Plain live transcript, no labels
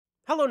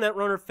Hello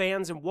Netrunner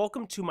fans and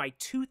welcome to my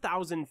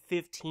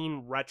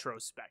 2015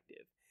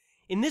 retrospective.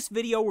 In this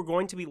video we're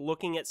going to be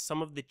looking at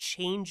some of the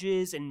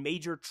changes and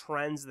major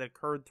trends that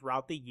occurred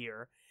throughout the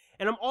year,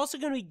 and I'm also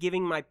going to be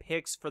giving my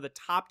picks for the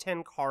top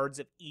 10 cards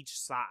of each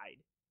side.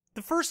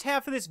 The first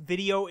half of this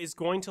video is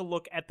going to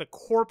look at the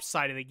Corp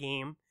side of the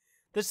game,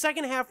 the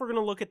second half we're going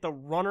to look at the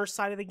Runner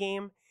side of the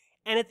game,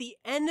 and at the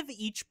end of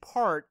each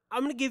part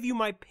I'm going to give you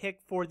my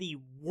pick for the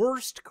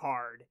worst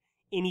card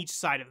in each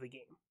side of the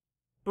game.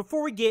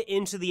 Before we get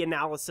into the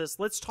analysis,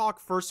 let's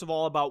talk first of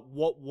all about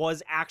what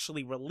was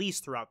actually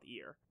released throughout the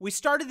year. We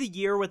started the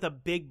year with a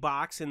big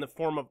box in the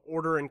form of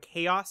Order and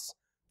Chaos.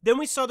 Then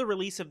we saw the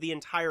release of the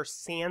entire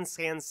Sand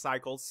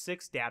Cycle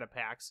 6 data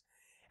packs.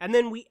 And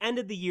then we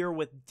ended the year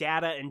with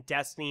Data and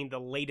Destiny, the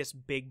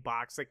latest big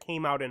box that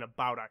came out in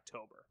about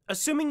October.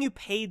 Assuming you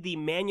paid the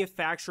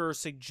manufacturer's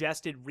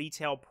suggested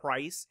retail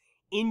price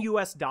in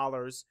US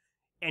dollars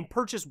and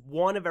purchased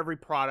one of every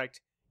product,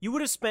 you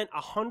would have spent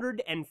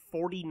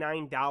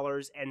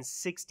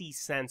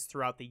 $149.60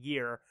 throughout the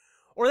year,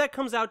 or that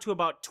comes out to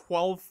about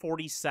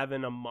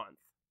 $12.47 a month.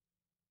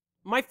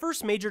 My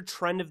first major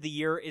trend of the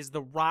year is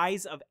the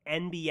rise of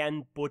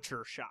NBN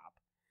Butcher Shop.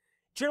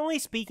 Generally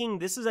speaking,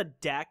 this is a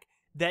deck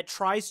that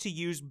tries to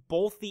use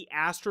both the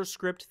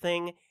Astroscript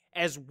thing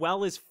as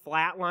well as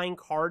flatline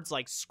cards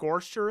like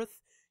Scorched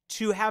Earth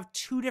to have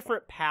two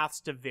different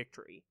paths to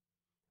victory.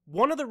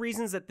 One of the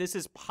reasons that this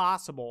is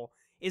possible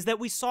is that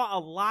we saw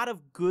a lot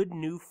of good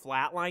new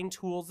flatline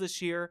tools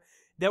this year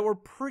that were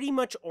pretty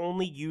much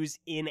only used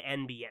in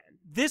NBN.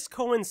 This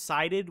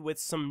coincided with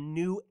some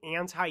new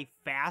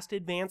anti-fast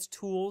advance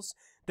tools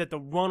that the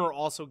Runner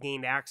also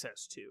gained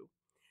access to.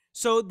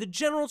 So the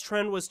general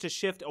trend was to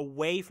shift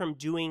away from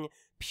doing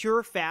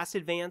pure fast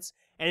advance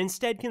and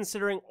instead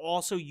considering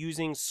also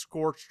using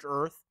Scorched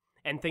Earth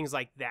and things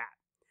like that.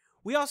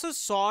 We also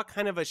saw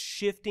kind of a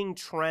shifting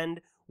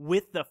trend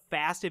with the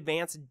fast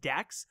advance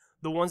decks,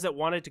 the ones that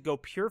wanted to go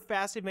pure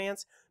fast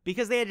advance,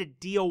 because they had to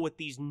deal with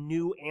these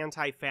new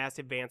anti-fast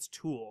advance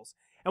tools.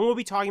 And we'll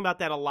be talking about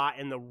that a lot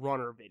in the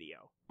Runner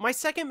video. My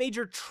second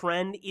major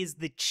trend is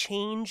the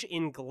change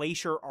in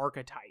Glacier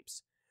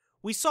archetypes.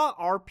 We saw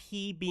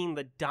RP being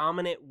the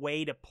dominant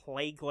way to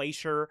play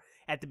Glacier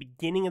at the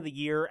beginning of the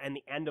year and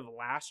the end of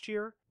last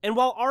year. And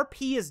while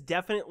RP is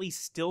definitely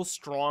still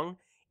strong,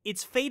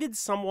 it's faded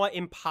somewhat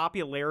in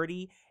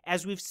popularity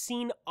as we've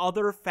seen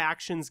other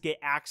factions get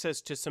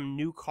access to some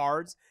new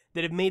cards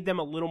that have made them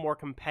a little more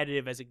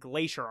competitive as a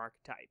Glacier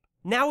archetype.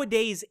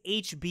 Nowadays,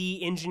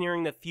 HB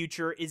Engineering the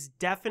Future is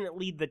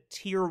definitely the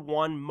tier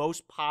 1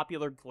 most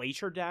popular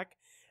Glacier deck,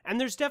 and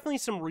there's definitely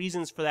some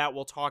reasons for that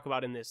we'll talk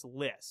about in this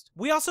list.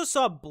 We also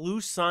saw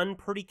Blue Sun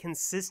pretty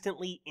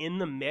consistently in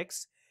the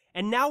mix,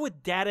 and now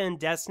with Data and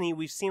Destiny,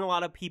 we've seen a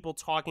lot of people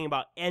talking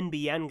about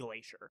NBN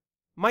Glacier.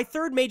 My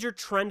third major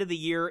trend of the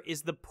year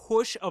is the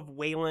push of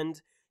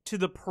Wayland to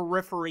the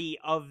periphery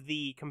of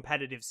the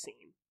competitive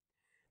scene.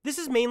 This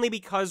is mainly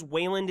because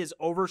Wayland is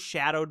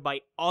overshadowed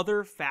by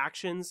other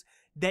factions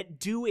that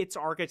do its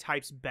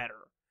archetypes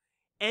better.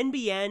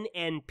 NBN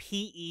and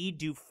PE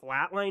do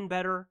Flatline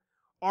better,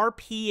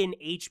 RP and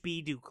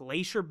HB do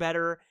Glacier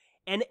better,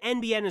 and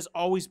NBN has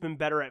always been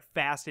better at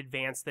Fast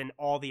Advance than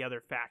all the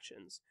other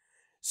factions.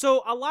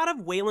 So a lot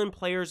of Wayland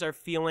players are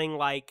feeling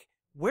like,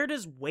 where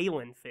does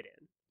Wayland fit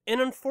in? An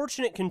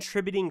unfortunate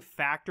contributing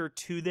factor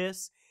to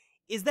this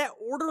is that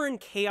Order and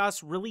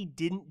Chaos really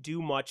didn't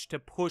do much to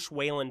push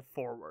Wayland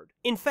forward.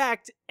 In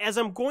fact, as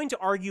I'm going to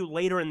argue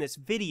later in this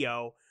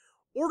video,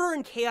 Order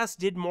and Chaos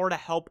did more to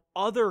help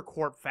other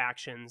Corp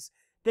factions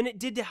than it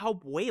did to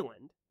help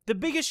Wayland. The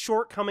biggest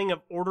shortcoming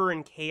of Order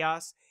and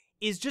Chaos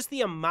is just the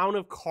amount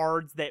of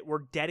cards that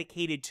were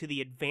dedicated to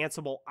the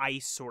advanceable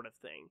ice sort of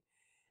thing.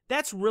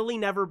 That's really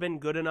never been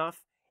good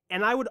enough,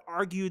 and I would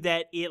argue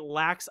that it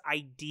lacks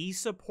ID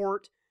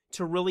support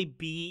to really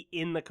be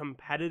in the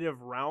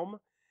competitive realm.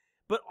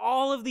 But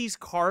all of these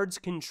cards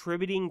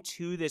contributing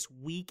to this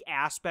weak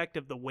aspect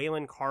of the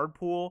Wayland card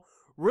pool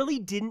really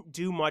didn't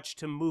do much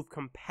to move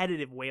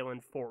competitive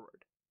Wayland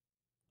forward.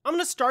 I'm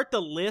going to start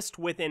the list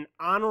with an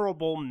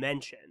honorable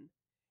mention,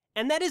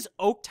 and that is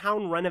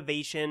Oaktown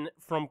Renovation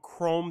from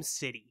Chrome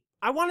City.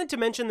 I wanted to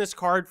mention this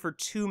card for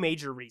two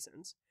major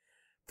reasons.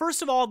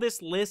 First of all,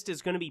 this list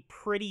is going to be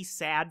pretty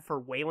sad for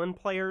Wayland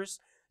players,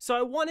 so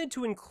I wanted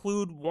to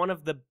include one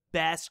of the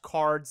best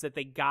cards that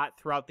they got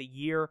throughout the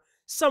year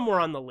somewhere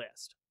on the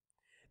list.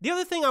 The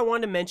other thing I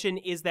wanted to mention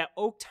is that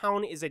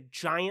Oaktown is a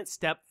giant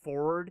step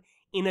forward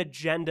in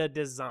agenda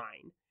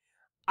design.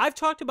 I've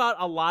talked about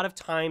a lot of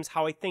times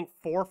how I think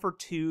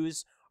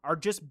 4-for-2s are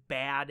just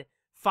bad,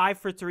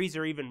 5-for-3s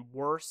are even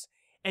worse,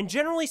 and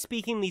generally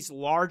speaking these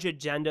large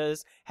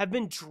agendas have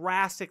been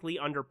drastically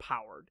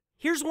underpowered.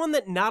 Here's one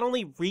that not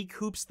only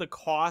recoups the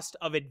cost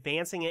of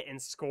advancing it and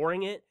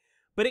scoring it,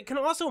 but it can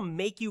also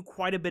make you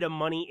quite a bit of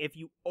money if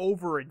you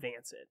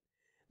over-advance it.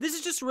 This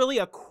is just really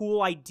a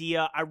cool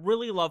idea. I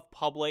really love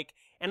Public,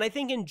 and I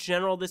think in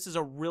general this is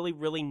a really,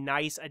 really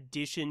nice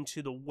addition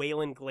to the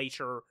Wayland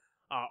Glacier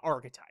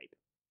archetype.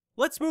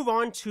 Let's move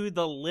on to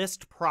the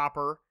list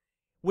proper.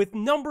 with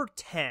number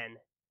 10,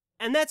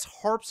 and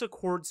that's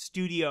Harpsichord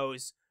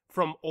Studios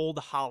from Old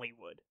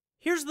Hollywood.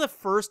 Here's the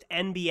first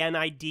NBN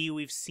ID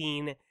we've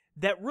seen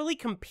that really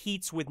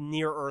competes with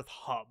Near Earth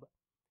Hub.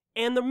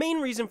 And the main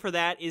reason for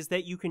that is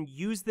that you can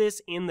use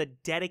this in the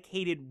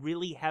dedicated,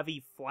 really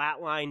heavy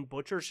flatline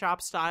butcher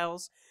shop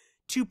styles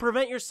to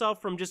prevent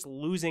yourself from just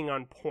losing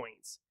on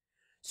points.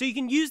 So you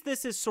can use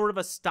this as sort of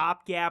a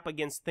stopgap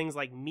against things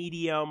like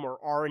medium or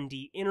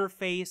R&D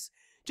interface,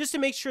 just to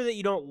make sure that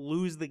you don't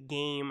lose the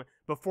game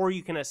before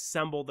you can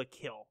assemble the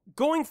kill.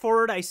 Going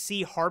forward, I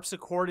see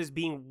Harpsichord as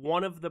being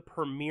one of the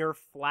premier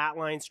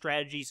flatline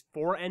strategies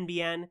for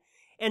NBN,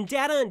 and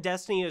Data and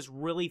Destiny has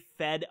really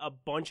fed a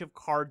bunch of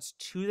cards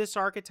to this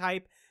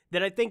archetype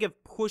that I think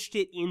have pushed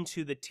it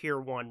into the Tier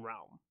 1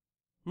 realm.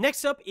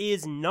 Next up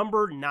is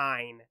number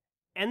 9,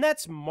 and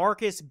that's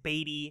Marcus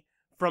Beatty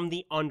from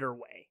The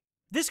Underway.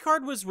 This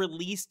card was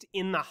released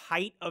in the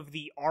height of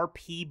the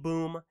RP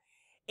boom,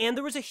 and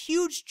there was a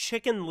huge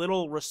Chicken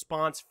Little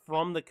response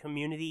from the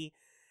community.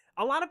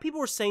 A lot of people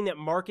were saying that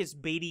Marcus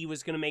Beatty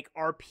was going to make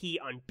RP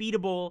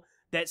unbeatable,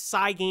 that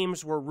Psy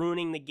games were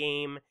ruining the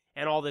game,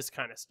 and all this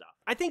kind of stuff.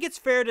 I think it's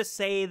fair to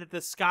say that the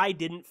sky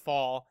didn't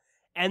fall,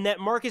 and that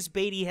Marcus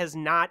Beatty has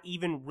not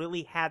even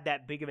really had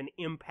that big of an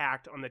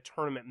impact on the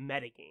tournament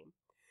metagame.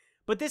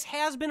 But this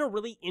has been a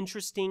really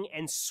interesting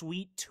and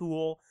sweet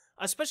tool,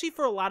 especially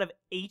for a lot of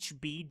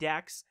HB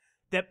decks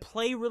that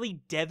play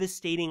really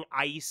devastating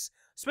ice,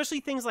 especially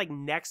things like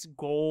Next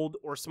Gold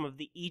or some of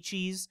the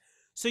Ichis.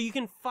 So you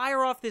can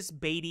fire off this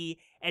Beatty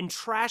and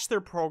trash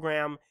their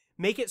program,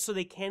 make it so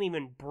they can't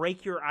even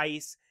break your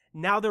ice.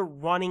 Now they're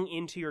running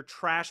into your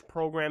trash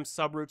program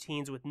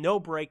subroutines with no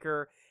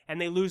breaker, and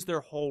they lose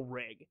their whole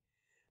rig.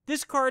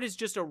 This card is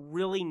just a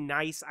really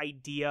nice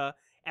idea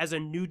as a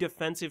new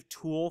defensive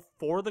tool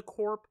for the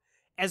Corp,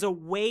 as a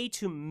way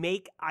to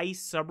make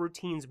ice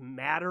subroutines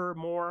matter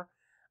more.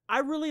 I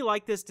really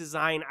like this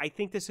design. I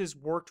think this has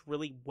worked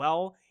really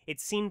well.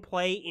 It's seen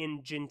play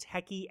in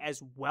Jinteki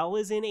as well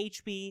as in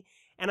HB,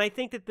 and I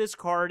think that this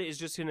card is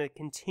just going to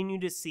continue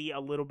to see a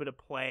little bit of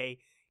play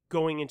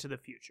going into the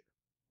future.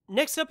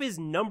 Next up is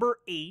number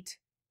 8,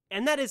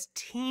 and that is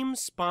Team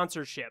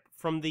Sponsorship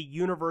from the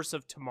Universe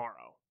of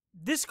Tomorrow.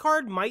 This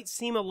card might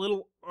seem a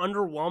little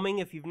underwhelming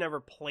if you've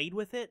never played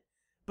with it,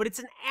 but it's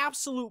an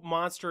absolute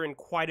monster in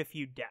quite a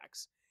few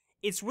decks.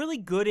 It's really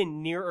good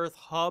in Near Earth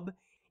Hub.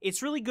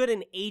 It's really good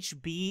in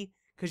HB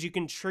because you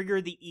can trigger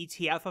the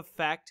ETF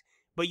effect,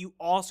 but you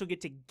also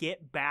get to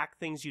get back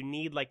things you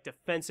need like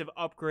defensive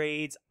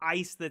upgrades,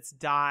 ice that's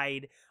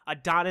died,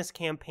 Adonis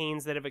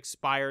campaigns that have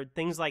expired,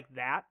 things like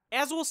that.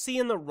 As we'll see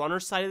in the runner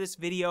side of this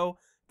video,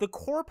 the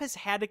Corp has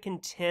had to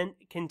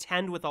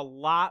contend with a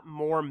lot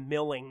more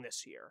milling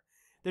this year.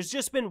 There's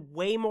just been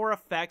way more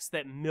effects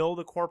that mill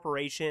the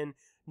corporation.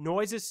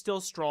 Noise is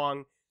still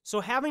strong,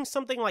 so having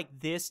something like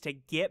this to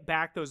get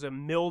back those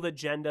milled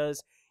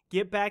agendas,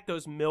 get back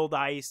those milled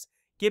ice,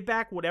 get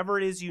back whatever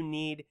it is you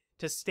need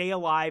to stay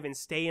alive and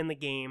stay in the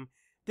game,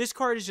 this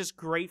card is just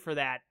great for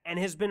that and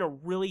has been a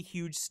really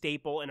huge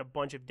staple in a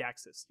bunch of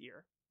decks this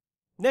year.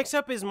 Next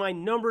up is my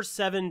number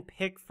 7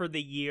 pick for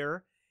the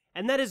year,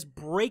 and that is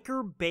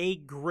Breaker Bay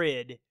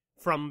Grid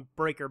from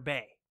Breaker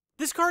Bay.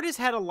 This card has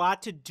had a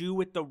lot to do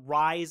with the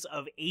rise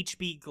of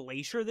HB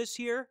Glacier this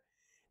year.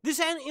 This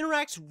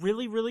interacts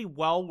really, really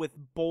well with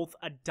both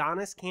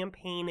Adonis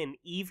campaign and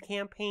Eve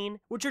campaign,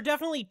 which are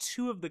definitely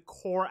two of the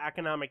core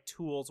economic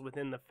tools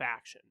within the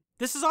faction.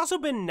 This has also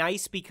been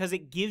nice because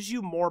it gives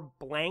you more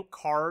blank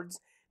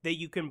cards that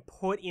you can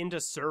put into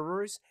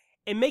servers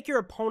and make your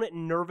opponent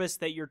nervous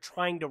that you're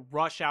trying to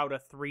rush out a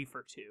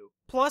 3-for-2.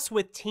 Plus,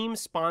 with team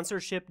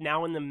sponsorship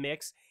now in the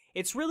mix,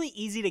 it's really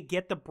easy to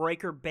get the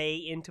Breaker Bay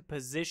into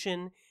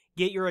position,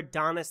 get your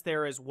Adonis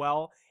there as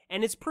well,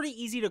 and it's pretty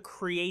easy to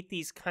create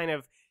these kind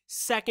of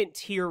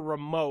second-tier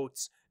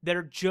remotes that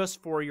are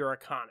just for your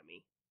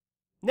economy.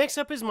 Next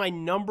up is my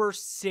number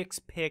 6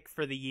 pick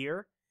for the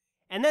year,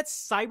 and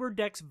that's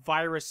Cyberdeck's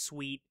Virus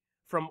Suite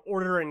from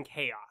Order and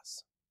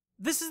Chaos.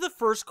 This is the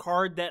first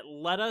card that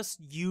let us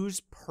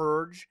use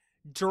Purge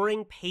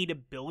during paid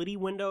ability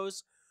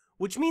windows,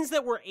 which means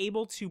that we're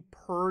able to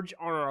purge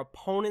on our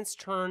opponent's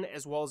turn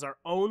as well as our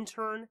own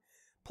turn.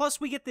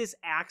 Plus, we get this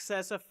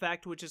access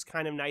effect, which is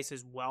kind of nice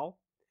as well.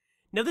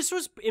 Now, this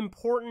was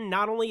important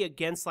not only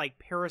against like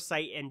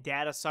Parasite and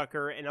Data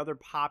Sucker and other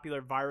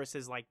popular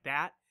viruses like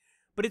that,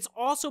 but it's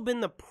also been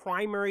the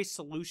primary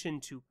solution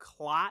to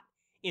Clot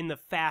in the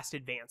fast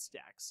advanced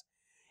decks.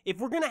 If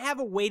we're going to have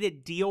a way to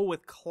deal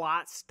with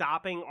Clot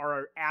stopping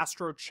our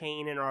Astro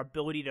Chain and our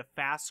ability to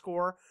fast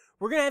score,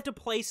 we're going to have to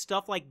play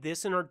stuff like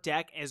this in our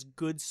deck as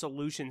good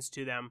solutions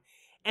to them.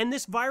 And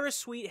this Virus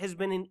Suite has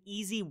been an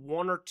easy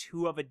 1 or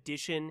 2 of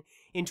addition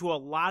into a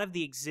lot of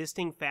the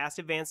existing fast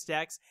advanced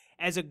decks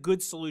as a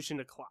good solution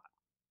to Clot.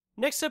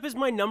 Next up is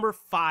my number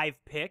 5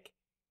 pick,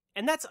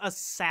 and that's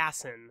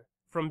Assassin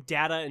from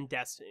Data and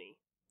Destiny.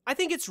 I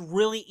think it's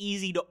really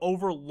easy to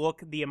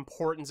overlook the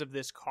importance of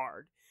this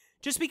card,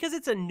 just because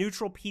it's a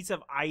neutral piece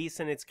of ice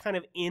and it's kind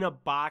of in a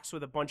box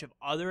with a bunch of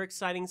other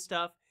exciting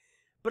stuff.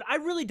 but I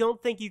really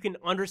don't think you can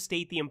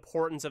understate the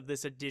importance of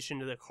this addition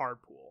to the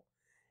card pool.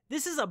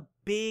 This is a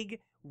big,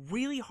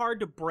 really hard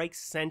to break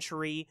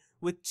century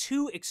with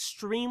 2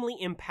 extremely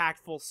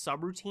impactful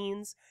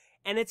subroutines,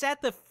 and it's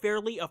at the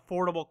fairly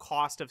affordable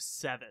cost of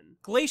 7.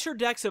 Glacier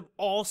decks of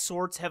all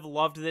sorts have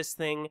loved this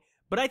thing,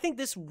 but I think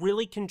this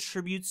really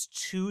contributes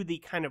to the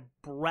kind of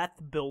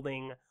breadth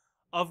building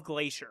of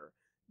Glacier.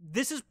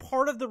 This is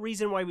part of the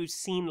reason why we've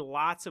seen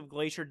lots of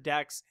Glacier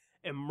decks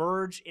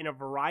emerge in a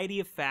variety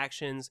of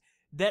factions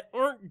that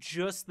aren't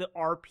just the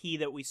RP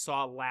that we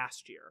saw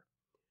last year.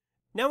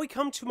 Now we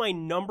come to my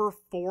number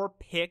 4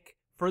 pick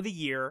for the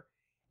year,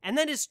 and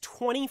that is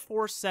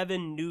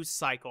 24/7 News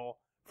Cycle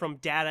from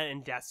Data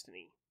and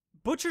Destiny.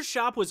 Butcher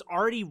Shop was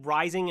already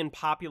rising in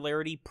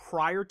popularity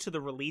prior to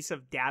the release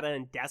of Data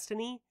and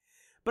Destiny,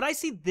 but I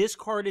see this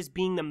card as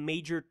being the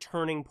major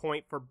turning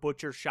point for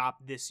Butcher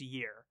Shop this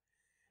year.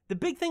 The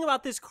big thing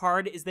about this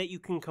card is that you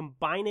can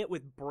combine it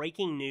with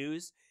breaking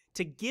news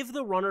to give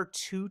the runner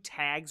 2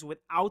 tags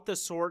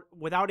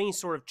without any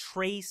sort of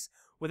trace,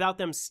 without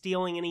them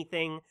stealing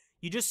anything.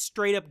 You just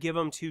straight up give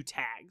them 2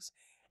 tags.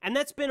 And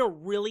that's been a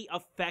really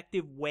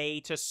effective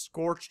way to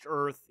scorched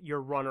earth your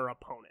runner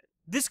opponent.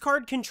 This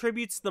card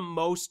contributes the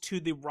most to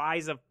the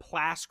rise of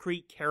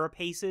Plascrete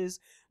Carapaces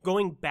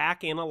going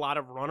back in a lot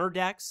of runner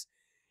decks.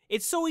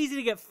 It's so easy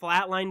to get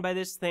flatlined by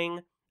this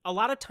thing. A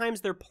lot of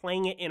times they're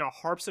playing it in a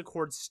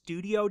Harpsichord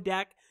Studio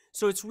deck,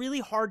 so it's really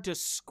hard to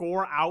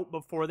score out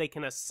before they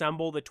can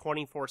assemble the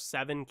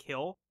 24/7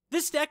 kill.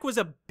 This deck was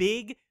a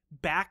big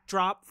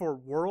backdrop for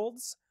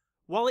Worlds.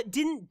 While it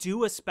didn't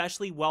do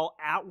especially well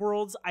at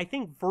Worlds, I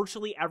think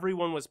virtually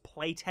everyone was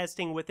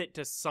playtesting with it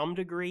to some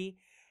degree,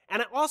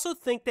 and I also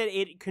think that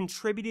it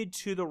contributed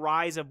to the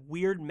rise of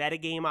weird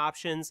metagame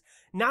options,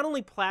 not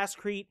only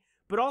Plascrete,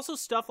 but also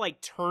stuff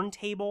like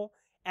Turntable,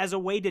 as a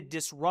way to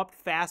disrupt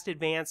fast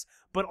advance,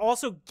 but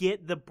also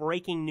get the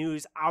breaking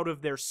news out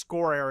of their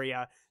score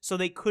area so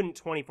they couldn't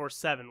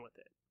 24/7 with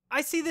it.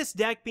 I see this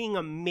deck being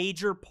a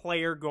major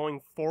player going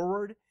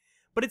forward,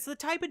 but it's the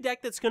type of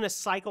deck that's going to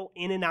cycle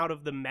in and out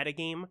of the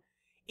metagame.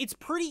 It's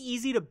pretty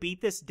easy to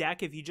beat this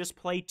deck if you just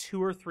play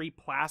 2 or 3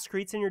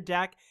 Plascretes in your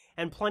deck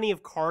and plenty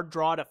of card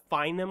draw to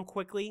find them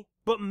quickly,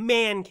 but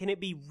man, can it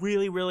be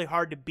really, really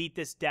hard to beat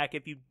this deck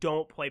if you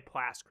don't play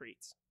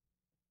Plascretes.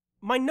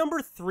 My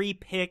number 3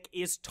 pick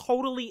is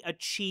totally a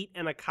cheat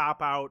and a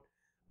cop-out,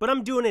 but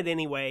I'm doing it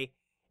anyway,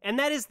 and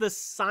that is the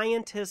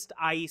Scientist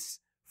Ice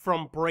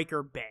from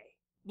Breaker Bay.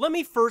 Let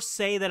me first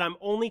say that I'm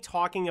only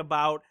talking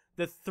about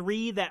the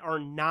 3 that are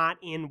not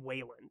in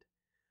Wayland.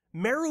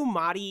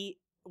 Merumati,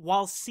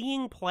 while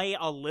seeing play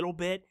a little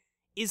bit,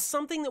 is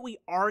something that we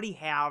already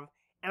have,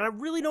 and I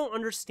really don't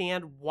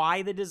understand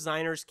why the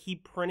designers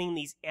keep printing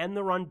these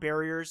end-the-run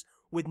barriers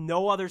with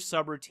no other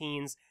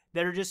subroutines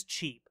that are just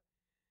cheap.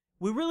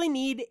 We really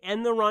need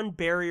end-the-run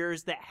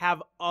barriers that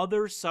have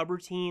other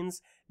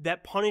subroutines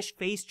that punish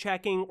face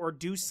checking or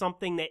do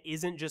something that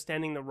isn't just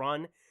ending the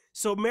run.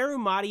 So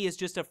Merumati is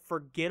just a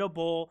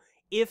forgettable,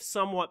 if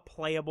somewhat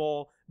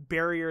playable,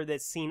 barrier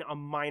that's seen a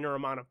minor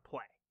amount of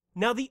play.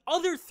 Now the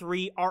other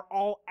 3 are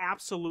all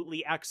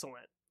absolutely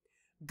excellent.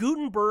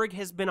 Gutenberg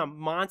has been a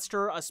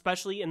monster,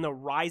 especially in the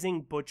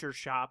Rising Butcher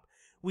Shop.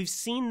 We've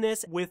seen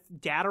this with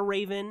Data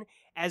Raven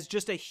as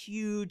just a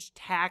huge,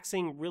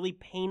 taxing, really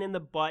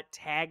pain-in-the-butt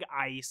tag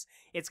ice.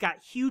 It's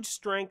got huge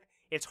strength,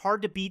 it's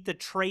hard to beat the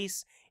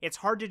trace, it's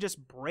hard to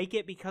just break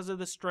it because of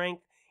the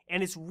strength,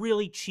 and it's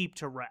really cheap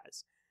to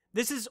res.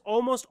 This is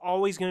almost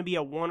always going to be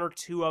a 1 or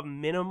 2 of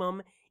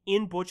minimum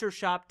in Butcher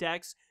Shop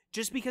decks,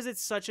 just because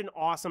it's such an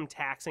awesome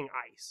taxing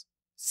ice.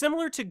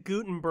 Similar to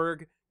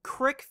Gutenberg,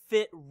 Crick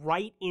fit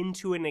right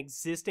into an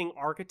existing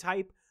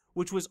archetype,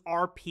 which was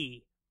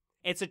RP.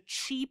 It's a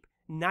cheap,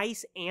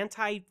 nice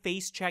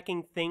anti-face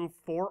checking thing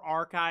for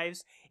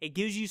archives. It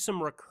gives you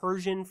some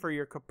recursion for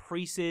your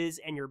caprices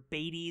and your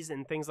baities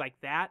and things like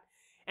that.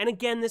 And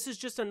again, this is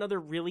just another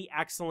really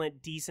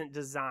excellent, decent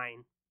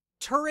design.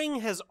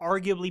 Turing has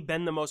arguably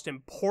been the most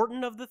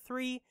important of the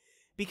 3,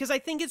 because I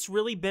think it's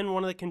really been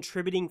one of the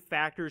contributing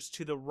factors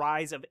to the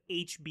rise of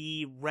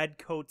HB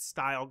Redcoat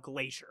style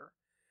Glacier.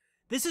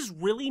 This is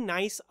really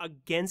nice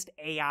against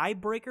AI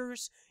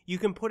breakers. You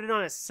can put it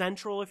on a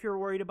central if you're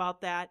worried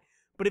about that.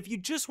 But if you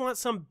just want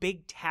some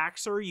big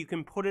taxer, you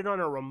can put it on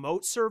a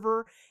remote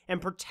server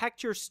and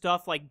protect your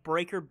stuff like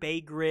Breaker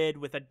Bay Grid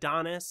with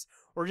Adonis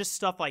or just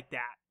stuff like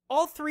that.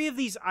 All 3 of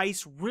these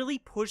ice really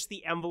push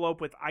the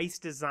envelope with ice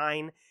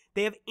design.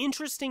 They have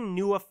interesting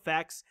new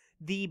effects.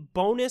 The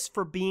bonus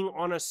for being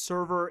on a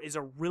server is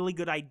a really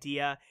good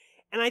idea.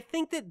 And I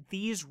think that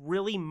these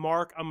really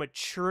mark a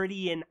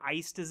maturity in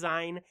ice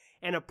design,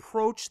 an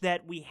approach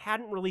that we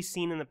hadn't really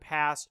seen in the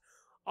past.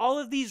 All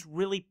of these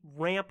really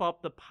ramp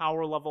up the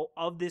power level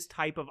of this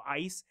type of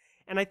ice,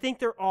 and I think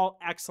they're all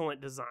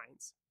excellent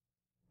designs.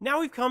 Now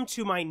we've come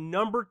to my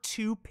number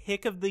 2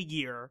 pick of the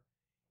year,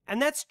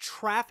 and that's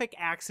Traffic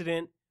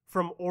Accident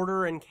from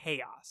Order and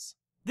Chaos.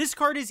 This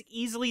card is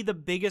easily the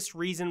biggest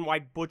reason why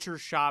Butcher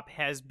Shop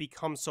has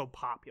become so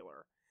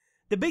popular.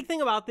 The big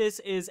thing about this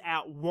is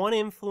at 1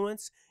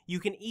 influence, you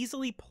can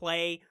easily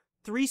play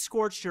 3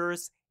 Scorched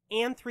Earths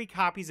and 3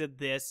 copies of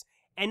this,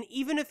 and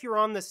even if you're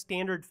on the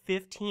standard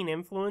 15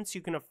 influence,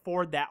 you can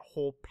afford that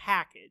whole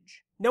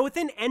package. Now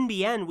within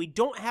NBN, we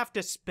don't have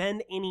to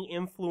spend any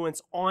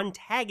influence on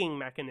tagging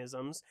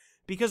mechanisms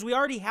because we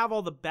already have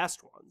all the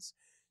best ones.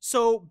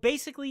 So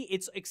basically,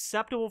 it's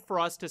acceptable for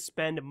us to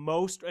spend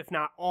most, if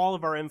not all,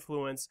 of our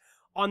influence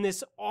on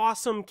this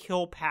awesome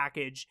kill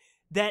package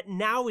that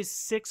now is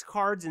 6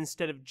 cards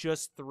instead of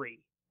just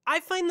 3. I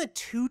find the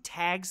 2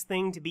 tags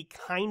thing to be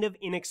kind of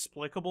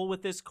inexplicable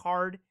with this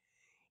card.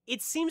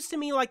 It seems to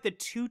me like the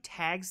 2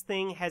 tags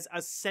thing has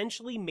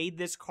essentially made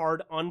this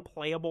card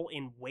unplayable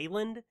in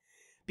Wayland,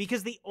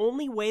 because the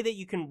only way that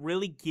you can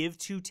really give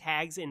 2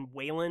 tags in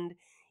Wayland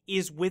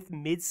is with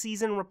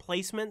mid-season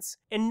replacements,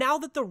 and now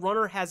that the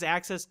runner has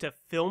access to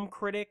Film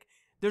Critic,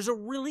 there's a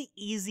really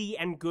easy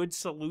and good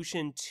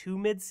solution to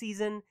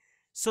mid-season,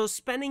 so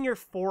spending your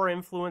 4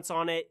 influence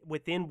on it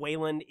within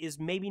Wayland is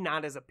maybe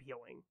not as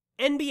appealing.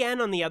 NBN,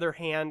 on the other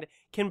hand,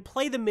 can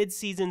play the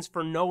mid-seasons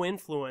for no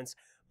influence,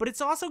 but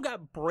it's also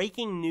got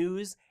breaking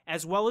news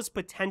as well as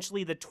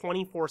potentially the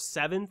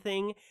 24/7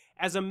 thing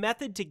as a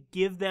method to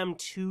give them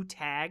 2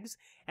 tags,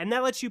 and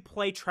that lets you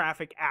play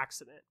Traffic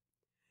Accident.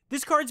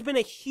 This card's been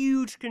a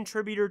huge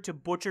contributor to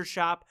Butcher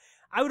Shop.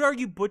 I would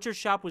argue Butcher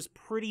Shop was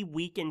pretty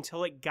weak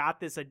until it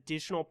got this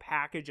additional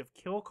package of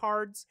kill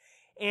cards,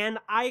 and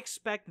I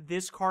expect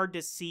this card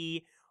to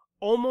see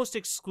almost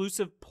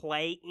exclusive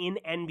play in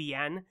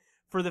NBN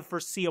for the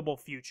foreseeable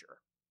future.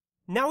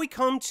 Now we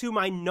come to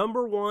my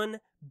number 1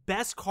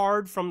 best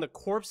card from the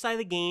Corp side of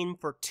the game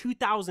for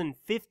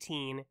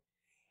 2015,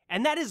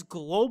 and that is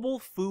Global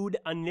Food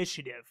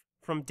Initiative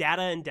from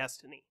Data and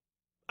Destiny.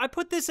 I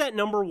put this at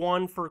number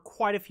 1 for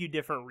quite a few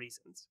different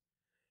reasons.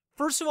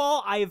 First of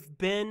all, I have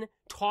been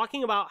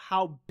talking about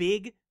how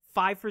big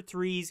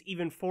 5-for-3s,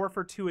 even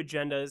 4-for-2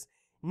 agendas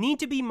need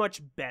to be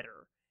much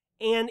better.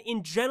 And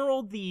in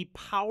general, the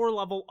power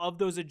level of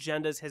those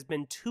agendas has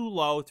been too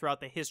low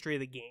throughout the history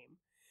of the game.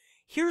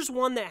 Here's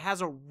one that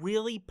has a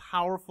really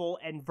powerful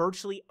and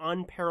virtually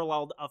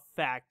unparalleled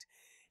effect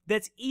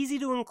that's easy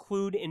to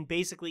include in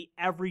basically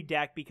every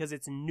deck because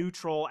it's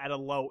neutral at a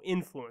low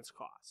influence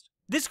cost.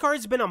 This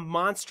card's been a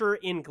monster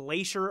in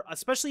Glacier,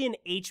 especially in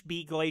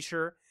HB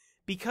Glacier,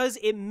 because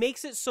it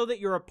makes it so that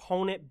your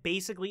opponent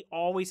basically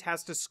always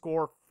has to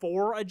score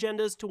 4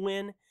 agendas to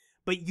win,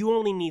 but you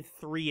only need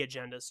 3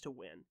 agendas to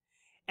win.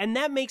 And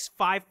that makes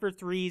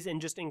 5-for-3s and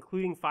just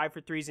including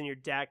 5-for-3s in your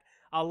deck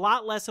a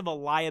lot less of a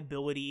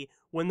liability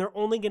when they're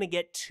only going to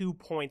get 2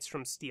 points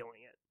from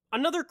stealing it.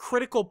 Another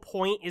critical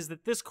point is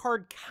that this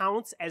card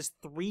counts as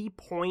 3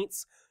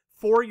 points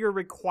for your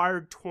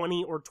required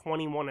 20 or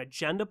 21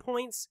 agenda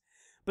points,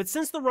 but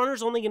since the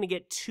runner's only going to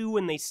get 2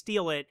 when they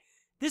steal it,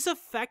 this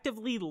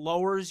effectively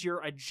lowers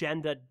your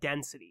agenda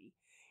density.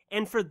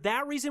 And for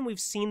that reason, we've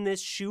seen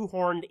this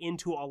shoehorned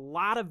into a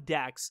lot of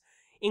decks,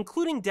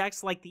 including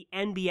decks like the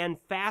NBN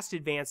Fast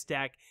Advance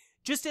deck,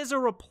 just as a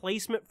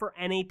replacement for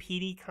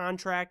NAPD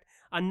Contract,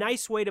 a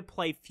nice way to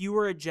play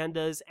fewer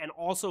agendas and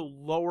also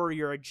lower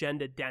your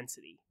agenda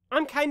density.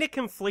 I'm kind of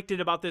conflicted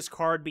about this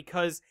card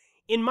because,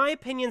 in my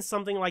opinion,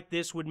 something like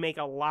this would make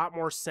a lot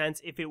more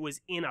sense if it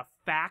was in a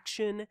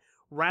faction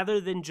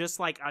rather than just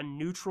like a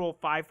neutral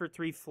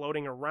 5-for-3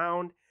 floating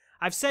around.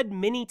 I've said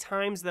many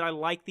times that I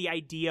like the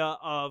idea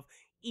of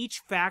each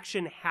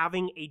faction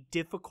having a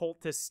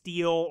difficult to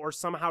steal or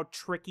somehow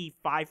tricky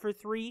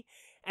 5-for-3,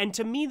 and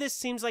to me this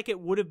seems like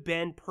it would have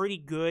been pretty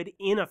good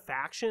in a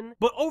faction.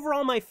 But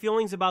overall my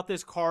feelings about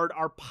this card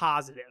are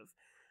positive.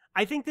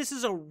 I think this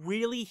is a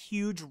really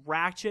huge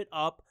ratchet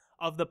up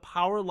of the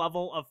power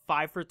level of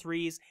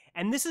 5-for-3s,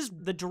 and this is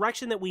the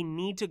direction that we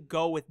need to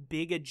go with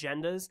big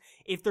agendas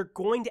if they're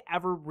going to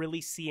ever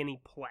really see any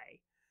play.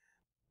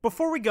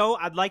 Before we go,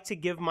 I'd like to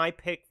give my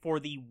pick for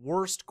the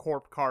worst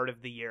Corp card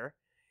of the year,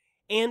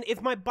 and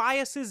if my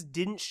biases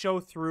didn't show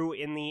through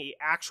in the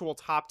actual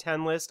top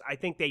 10 list, I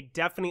think they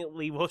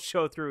definitely will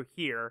show through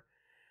here.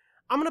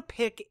 I'm going to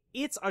pick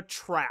It's a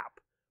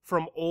Trap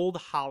from Old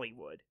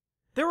Hollywood.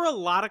 There were a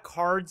lot of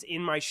cards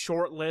in my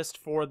short list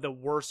for the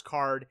worst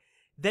card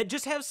that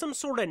just have some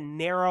sort of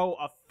narrow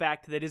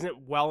effect that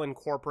isn't well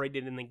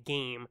incorporated in the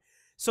game.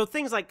 So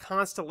things like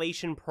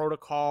Constellation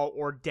Protocol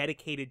or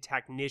Dedicated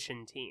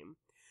Technician Team.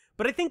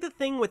 But I think the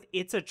thing with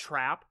It's a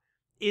Trap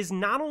is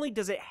not only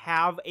does it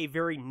have a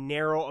very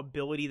narrow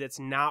ability that's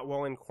not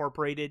well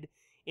incorporated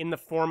in the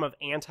form of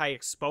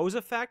anti-expose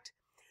effect,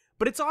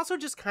 but it's also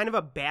just kind of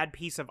a bad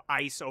piece of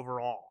ice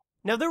overall.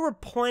 Now there were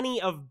plenty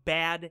of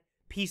bad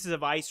pieces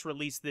of ice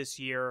released this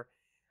year.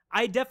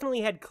 I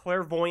definitely had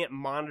Clairvoyant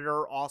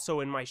Monitor also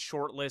in my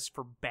short list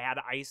for bad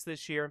ice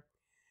this year.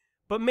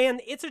 But man,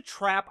 It's a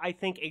Trap I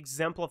think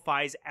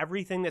exemplifies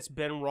everything that's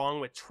been wrong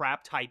with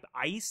trap type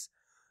ice.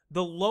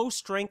 The low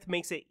strength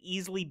makes it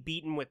easily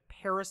beaten with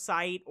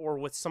Parasite or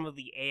with some of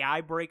the AI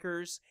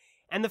breakers,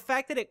 and the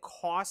fact that it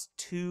costs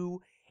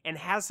 2 and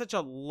has such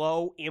a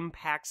low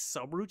impact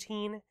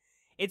subroutine,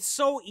 It's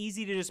so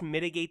easy to just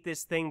mitigate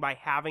this thing by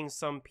having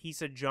some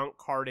piece of junk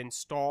card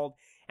installed,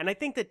 and I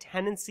think the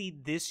tendency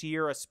this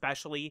year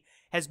especially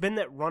has been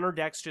that runner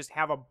decks just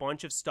have a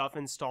bunch of stuff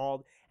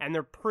installed, and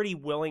they're pretty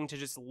willing to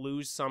just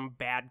lose some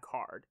bad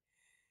card.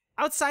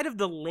 Outside of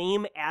the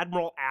lame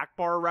Admiral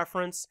Akbar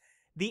reference,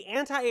 the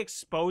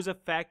anti-expose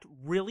effect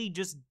really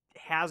just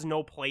has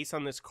no place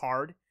on this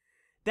card.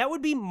 That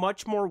would be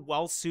much more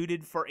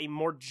well-suited for a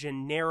more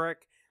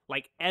generic,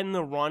 like end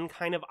the run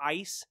kind of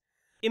ice.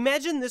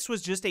 Imagine this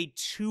was just a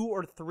 2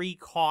 or 3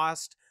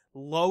 cost,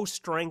 low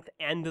strength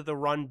end of the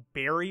run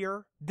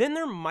barrier. Then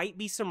there might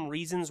be some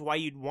reasons why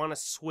you'd want to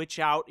switch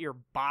out your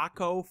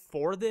Baco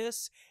for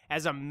this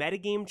as a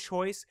metagame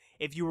choice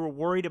if you were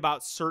worried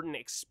about certain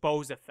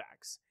expose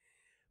effects.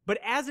 But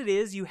as it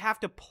is, you have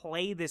to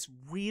play this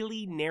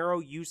really narrow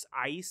use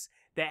ice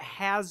that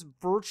has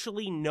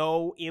virtually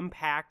no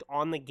impact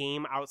on the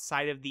game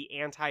outside of the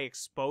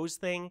anti-expose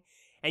thing,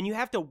 and you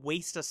have to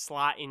waste a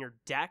slot in your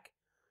deck.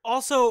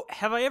 Also,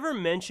 have I ever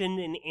mentioned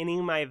in any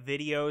of my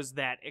videos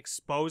that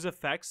expose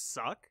effects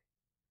suck?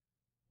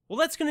 Well,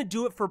 that's going to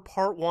do it for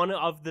part 1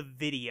 of the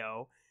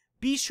video.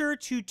 Be sure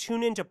to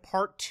tune into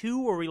part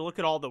 2 where we look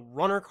at all the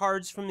runner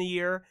cards from the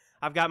year.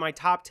 I've got my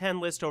top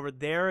 10 list over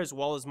there as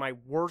well as my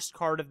worst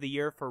card of the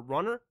year for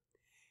runner.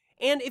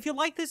 And if you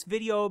like this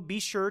video, be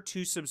sure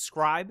to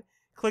subscribe,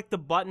 click the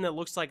button that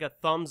looks like a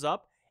thumbs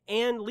up,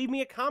 and leave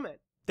me a comment.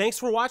 Thanks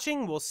for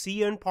watching. We'll see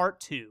you in part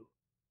 2.